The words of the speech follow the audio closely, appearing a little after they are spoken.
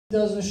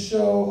Does a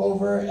show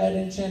over at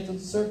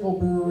Enchanted Circle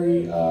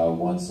Brewery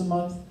once a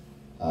month.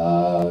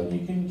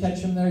 You can catch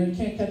him there. You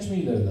can't catch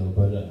me there though,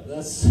 but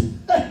that's...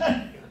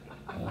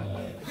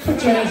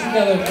 put your hands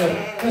together for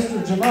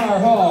Mr. Jamar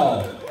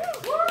Hall.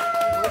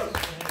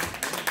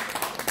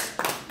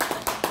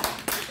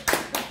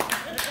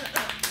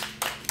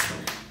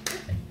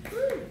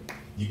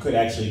 You could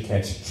actually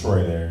catch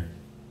Troy there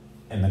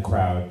in the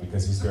crowd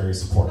because he's very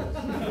supportive.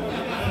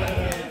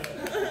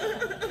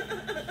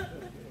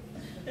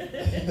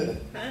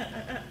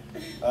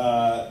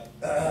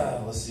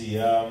 Let's see.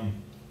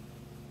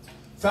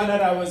 Found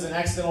out I was an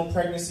accidental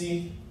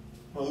pregnancy.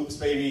 Oops,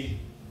 baby.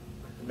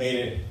 Made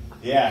it.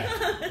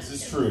 Yeah, this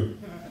is true.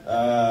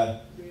 The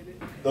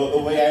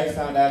way I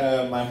found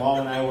out, my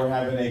mom and I were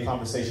having a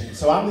conversation.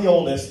 So I'm the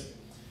oldest,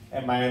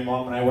 and my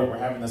mom and I were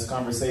having this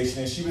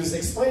conversation, and she was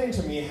explaining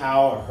to me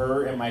how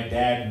her and my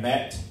dad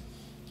met,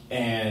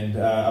 and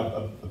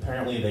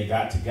apparently they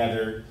got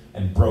together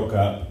and broke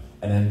up,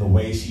 and then the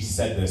way she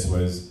said this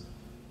was,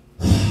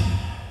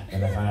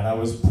 and I found out I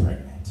was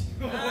pregnant.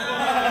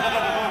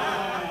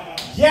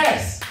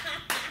 Yes!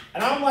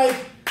 And I'm like,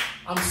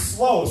 I'm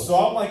slow, so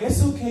I'm like,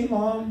 it's okay,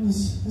 Mom.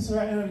 It's all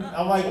right. And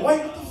I'm like,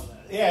 what?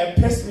 Yeah, it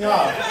pissed me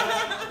off.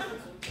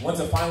 Once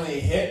it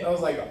finally hit, I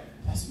was like,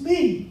 that's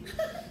me.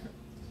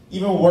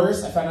 Even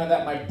worse, I found out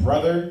that my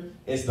brother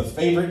is the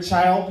favorite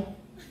child.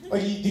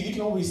 Like, you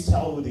can always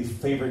tell who the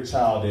favorite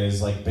child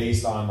is, like,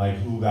 based on, like,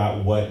 who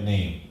got what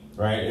name,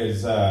 right?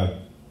 Is,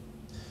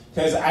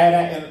 because I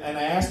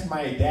asked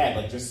my dad,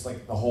 like, just,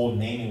 like, the whole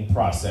naming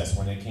process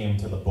when it came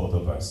to the both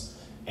of us.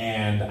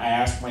 And I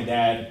asked my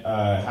dad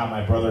how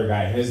my brother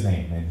got his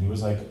name, and he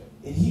was like,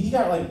 he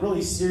got like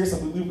really serious.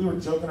 Like, we were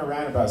joking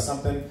around about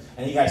something,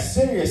 and he got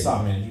serious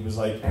on me, and he was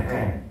like,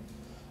 I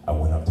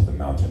went up to the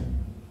mountain.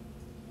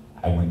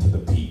 I went to the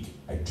peak.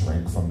 I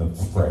drank from the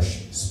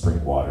fresh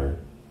spring water.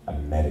 I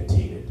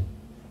meditated,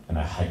 and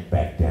I hiked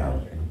back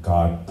down, and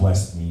God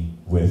blessed me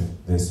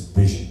with this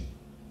vision.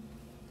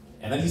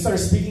 And then he started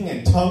speaking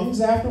in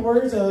tongues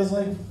afterwards, and I was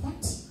like,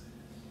 what?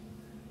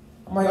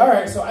 I'm like, all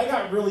right, so I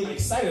got really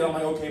excited. I'm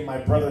like, okay, my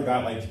brother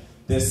got like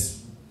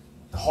this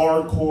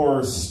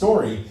hardcore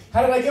story.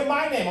 How did I get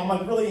my name? I'm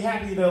like really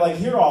happy to like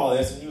hear all of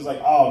this. And he was like,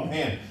 oh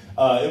man,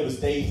 it was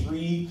day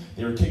 3.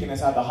 They were kicking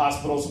us out of the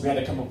hospital, so we had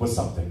to come up with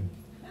something.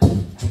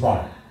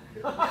 Jamar.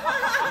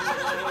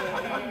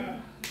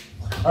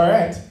 All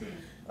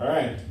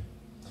right.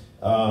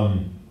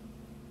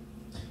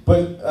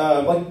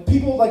 But like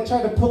people like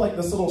try to put like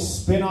this little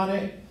spin on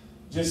it,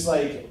 just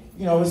like,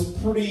 you know, it's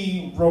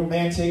pretty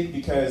romantic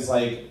because,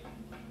 like,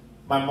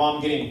 my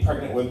mom getting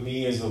pregnant with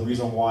me is the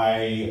reason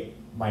why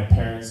my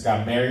parents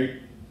got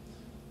married.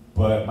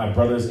 But my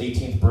brother's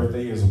 18th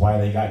birthday is why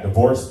they got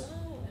divorced.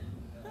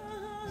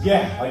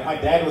 Yeah, like, my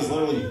dad was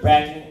literally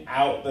backing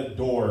out the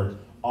door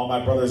on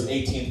my brother's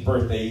 18th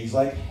birthday. He's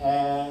like,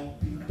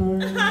 happy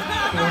birthday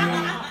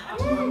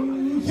to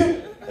you.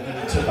 And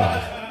then he took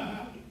off.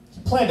 He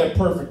planned it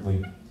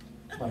perfectly.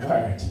 I'm like, all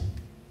right.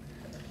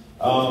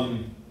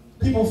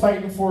 People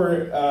fighting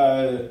for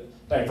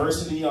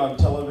diversity on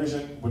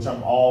television, which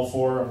I'm all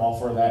for. I'm all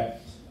for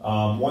that.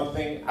 One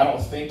thing I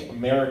don't think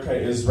America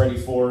is ready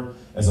for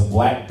is a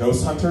black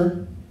ghost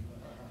hunter.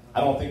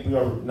 I don't think we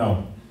are.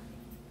 No,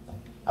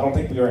 I don't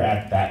think we are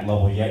at that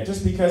level yet.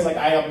 Just because, like,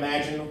 I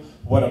imagine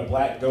what a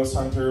black ghost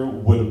hunter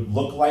would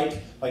look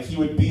like. Like, he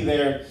would be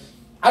there.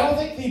 I don't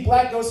think the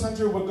black ghost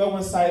hunter would go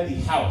inside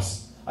the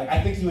house. Like,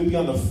 I think he would be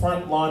on the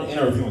front lawn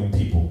interviewing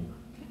people.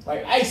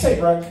 Like, I say,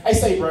 bro,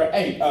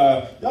 hey,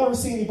 y'all ever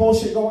see any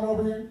bullshit going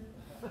over here?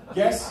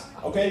 Yes?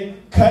 Okay,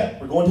 cut,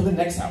 we're going to the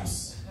next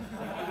house.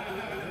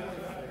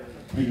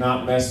 Do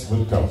not mess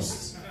with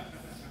ghosts.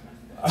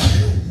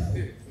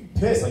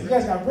 Pissed, like, you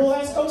guys got real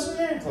ass ghosts in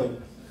there? It's like,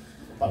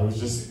 I thought it was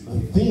just a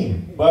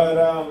theme.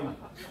 But,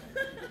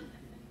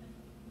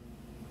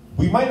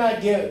 we might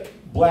not get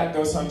black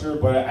ghost hunter,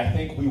 but I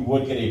think we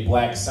would get a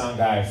black sound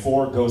guy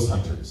for ghost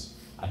hunters.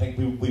 I think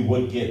we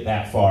would get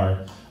that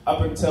far.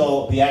 Up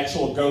until the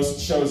actual ghost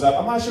shows up.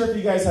 I'm not sure if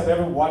you guys have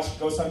ever watched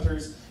Ghost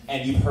Hunters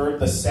and you've heard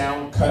the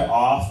sound cut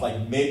off,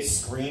 like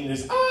mid-scream,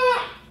 just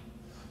ah!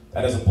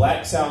 That is a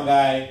black sound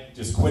guy,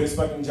 just quit his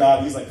fucking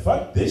job. He's like,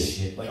 fuck this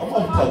shit. Like, I'm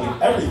unplugging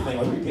everything.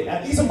 Like, we're getting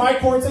out. These are my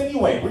cords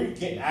anyway. We're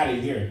getting out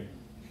of here.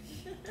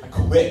 I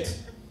quit.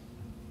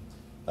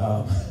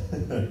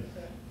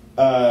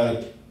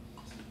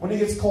 When it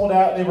gets cold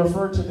out, they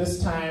refer to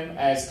this time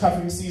as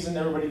cuffing season.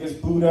 Everybody gets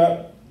booed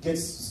up.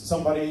 Gets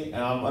somebody,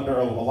 and I'm under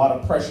a lot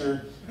of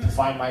pressure to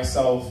find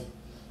myself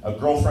a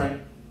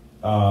girlfriend.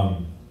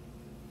 But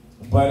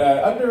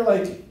under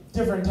like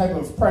different type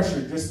of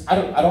pressure, just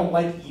I don't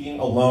like eating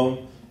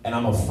alone, and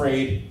I'm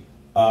afraid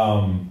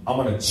I'm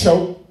gonna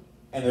choke,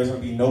 and there's gonna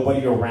be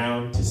nobody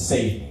around to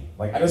save me.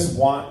 Like, I just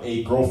want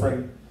a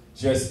girlfriend,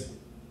 and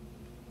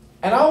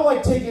I'll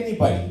like take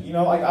anybody, you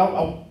know, like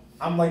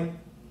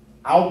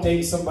I'll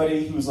date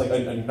somebody who's like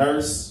a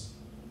nurse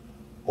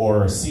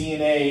or a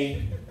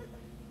CNA.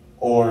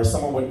 Or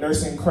someone with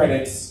nursing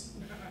credits,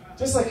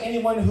 just like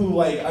anyone who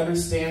like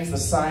understands the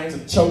signs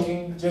of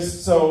choking,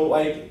 just so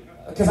like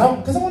because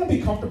I want to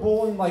be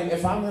comfortable, and like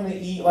if I'm gonna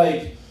eat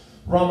like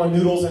ramen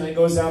noodles and it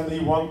goes down the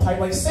wrong pipe,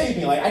 like save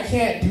me. Like I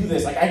can't do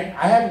this. Like I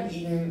haven't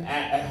eaten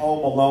at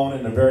home alone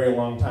in a very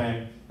long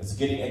time. It's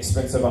getting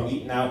expensive. I'm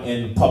eating out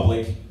in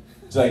public,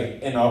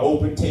 like in an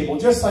open table.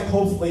 Just like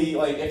hopefully,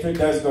 like if it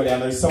does go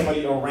down, there's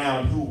somebody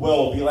around who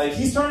will be like,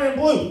 he's turning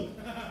blue.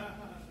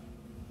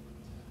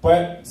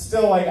 But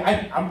still, like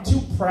I'm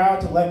too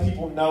proud to let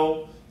people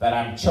know that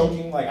I'm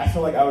choking. Like I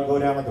feel like I would go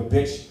down like a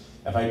bitch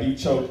if I do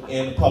choke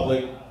in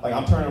public. Like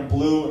I'm turning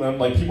blue, and I'm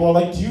like, people are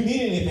like, do you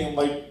need anything? I'm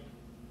like,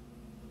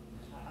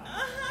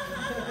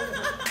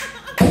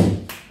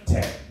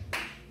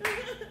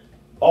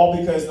 all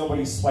because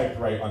nobody swiped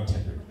right on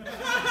Tinder.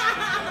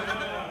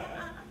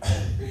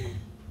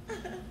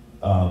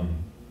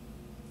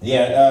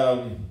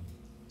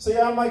 So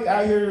yeah, I'm like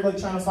out here like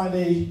trying to find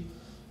a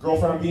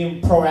girlfriend. I'm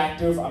being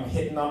proactive. I'm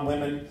hitting on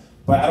women,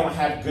 but I don't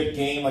have good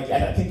game. Like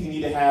I think you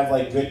need to have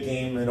like good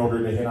game in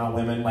order to hit on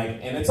women. Like,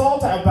 and it's all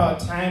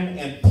about time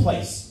and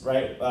place,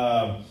 right?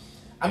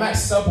 I'm at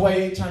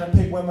Subway trying to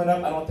pick women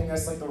up. I don't think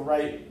that's like the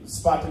right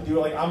spot to do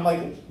it. Like I'm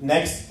like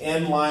next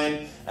in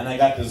line, and I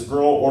got this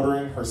girl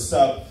ordering her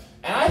sub,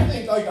 and I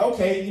think like,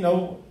 okay, you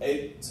know,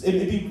 it'd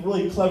be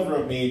really clever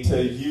of me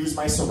to use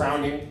my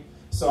surrounding.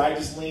 So I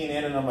just lean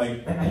in and I'm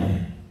like,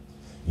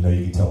 you know,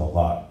 you can tell a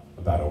lot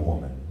about a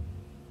woman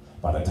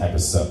by the type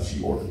of sub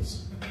she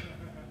orders.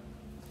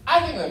 I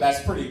think that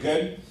that's pretty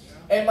good.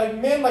 And like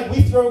men, like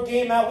we throw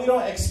game out. We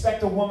don't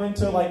expect a woman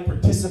to like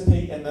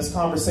participate in this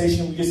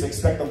conversation. We just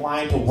expect the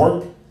line to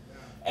work.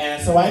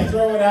 And so I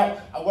throw it out.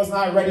 I was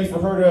not ready for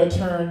her to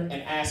turn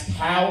and ask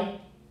how.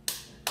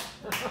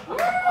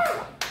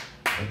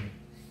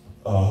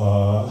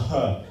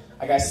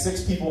 I got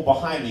 6 people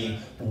behind me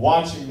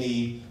watching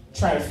me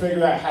trying to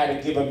figure out how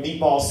to give a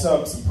meatball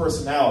sub some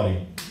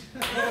personality.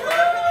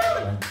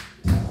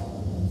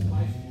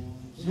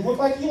 You look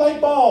like you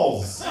like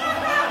balls.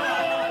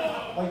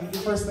 Like the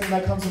first thing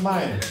that comes to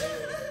mind.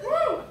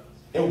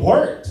 It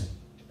worked.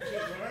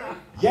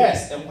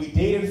 Yes, and we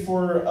dated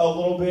for a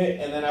little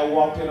bit, and then I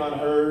walked in on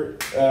her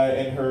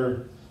in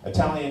her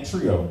Italian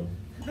trio.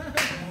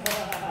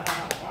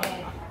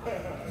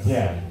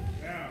 Yeah.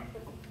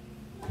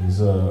 It was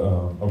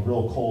a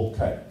real cold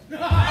cut.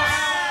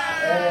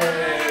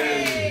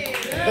 Hey.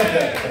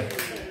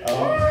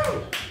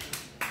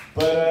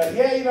 But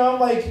yeah, you know,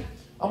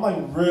 I'm like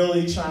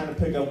really trying to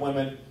pick up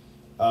women.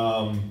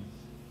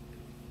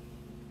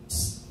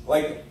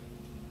 Like,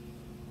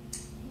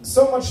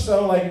 so much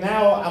so, like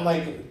now I'm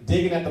like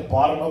digging at the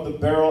bottom of the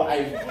barrel. I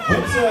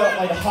went to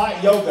like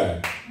hot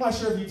yoga. I'm not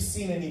sure if you've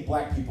seen any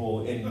black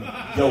people in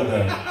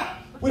yoga.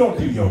 We don't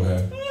do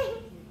yoga.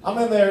 I'm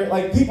in there,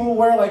 like people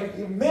wear like,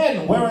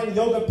 men wearing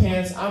yoga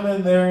pants. I'm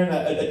in there in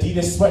an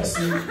Adidas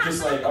sweatsuit,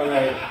 just like, all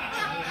right,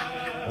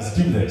 let's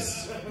do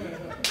this.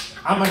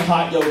 I'm in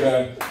hot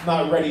yoga,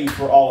 not ready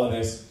for all of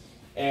this.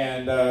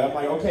 And I'm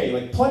like, okay,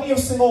 like plenty of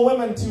single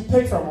women to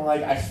pick from. I'm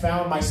like, I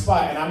found my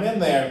spot, and I'm in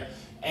there,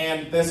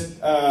 and this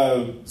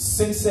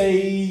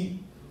sensei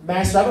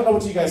master, I don't know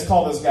what you guys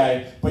call this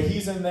guy, but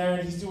he's in there,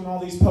 and he's doing all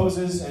these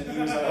poses, and he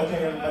was like,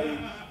 okay, everybody,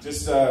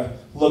 just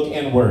look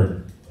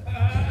inward.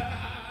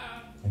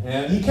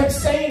 And he kept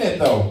saying it,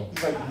 though.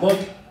 He's like, look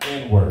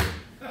inward.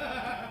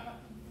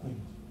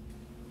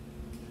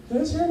 You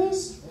guys hear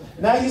this?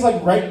 Now he's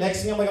like right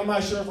next to me. I'm like, I'm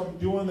not sure if I'm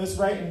doing this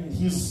right. And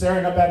he's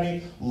staring up at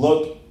me.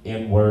 Look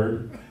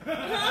inward.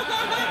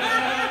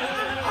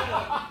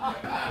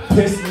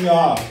 Pissed me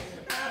off.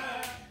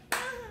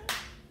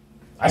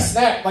 I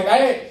snapped. Like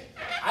I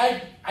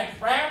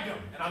grabbed him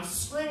and I'm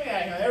screaming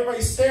at him.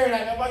 Everybody's staring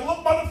at me. I'm like, look,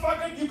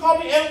 motherfucker, you call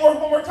me N-word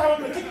one more time,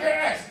 I'm gonna kick your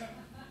ass.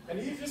 And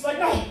he's just like,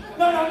 no.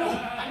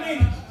 I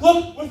mean,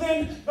 look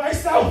within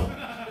thyself.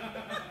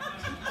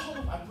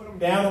 I put him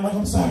down. I'm like,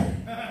 I'm sorry.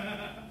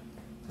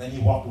 Then he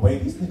walked away.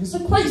 These niggas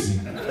are crazy.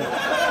 And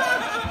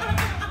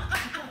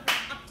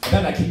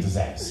then I kicked his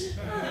ass.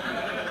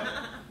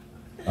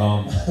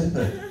 I'm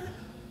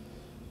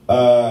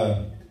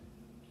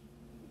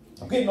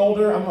getting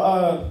older.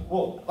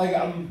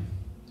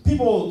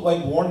 People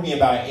like warned me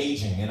about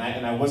aging, and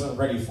I wasn't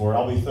ready for it.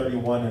 I'll be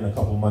 31 in a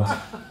couple months.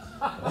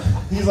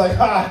 He's like,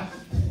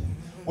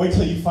 wait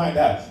till you find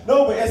out.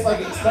 No, but it's like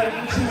it's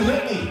starting to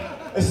hit me.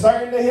 It's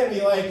starting to hit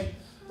me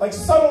like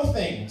subtle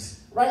things.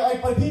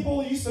 Right, like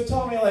people used to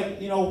tell me,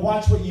 like, you know,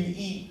 watch what you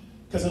eat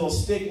because it'll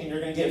stick and you're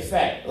gonna get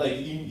fat. Like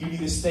you need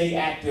to stay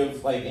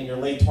active, like in your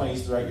late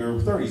 20s throughout your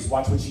 30s.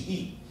 Watch what you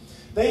eat.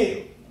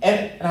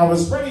 And I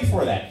was ready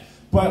for that,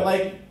 but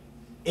like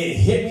it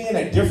hit me in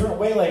a different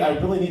way. Like I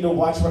really need to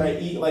watch what I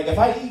eat. Like if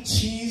I eat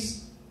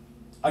cheese,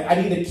 like I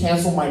need to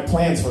cancel my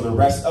plans for the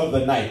rest of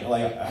the night.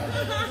 Like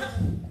I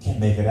can't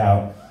make it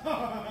out.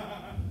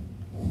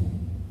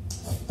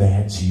 They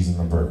had cheese in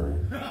the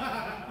burger.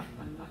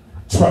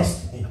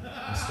 Trust me.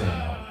 Staying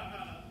out.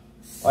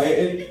 Like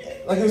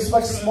it was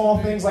like small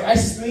things. Like I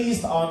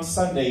sneezed on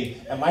Sunday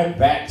and my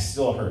back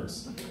still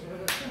hurts.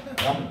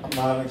 I'm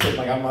not even kidding.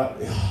 Like I'm not.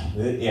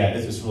 Yeah,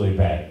 it's just really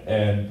bad.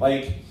 And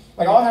like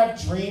I'll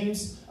have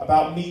dreams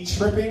about me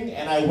tripping,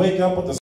 and I wake up with a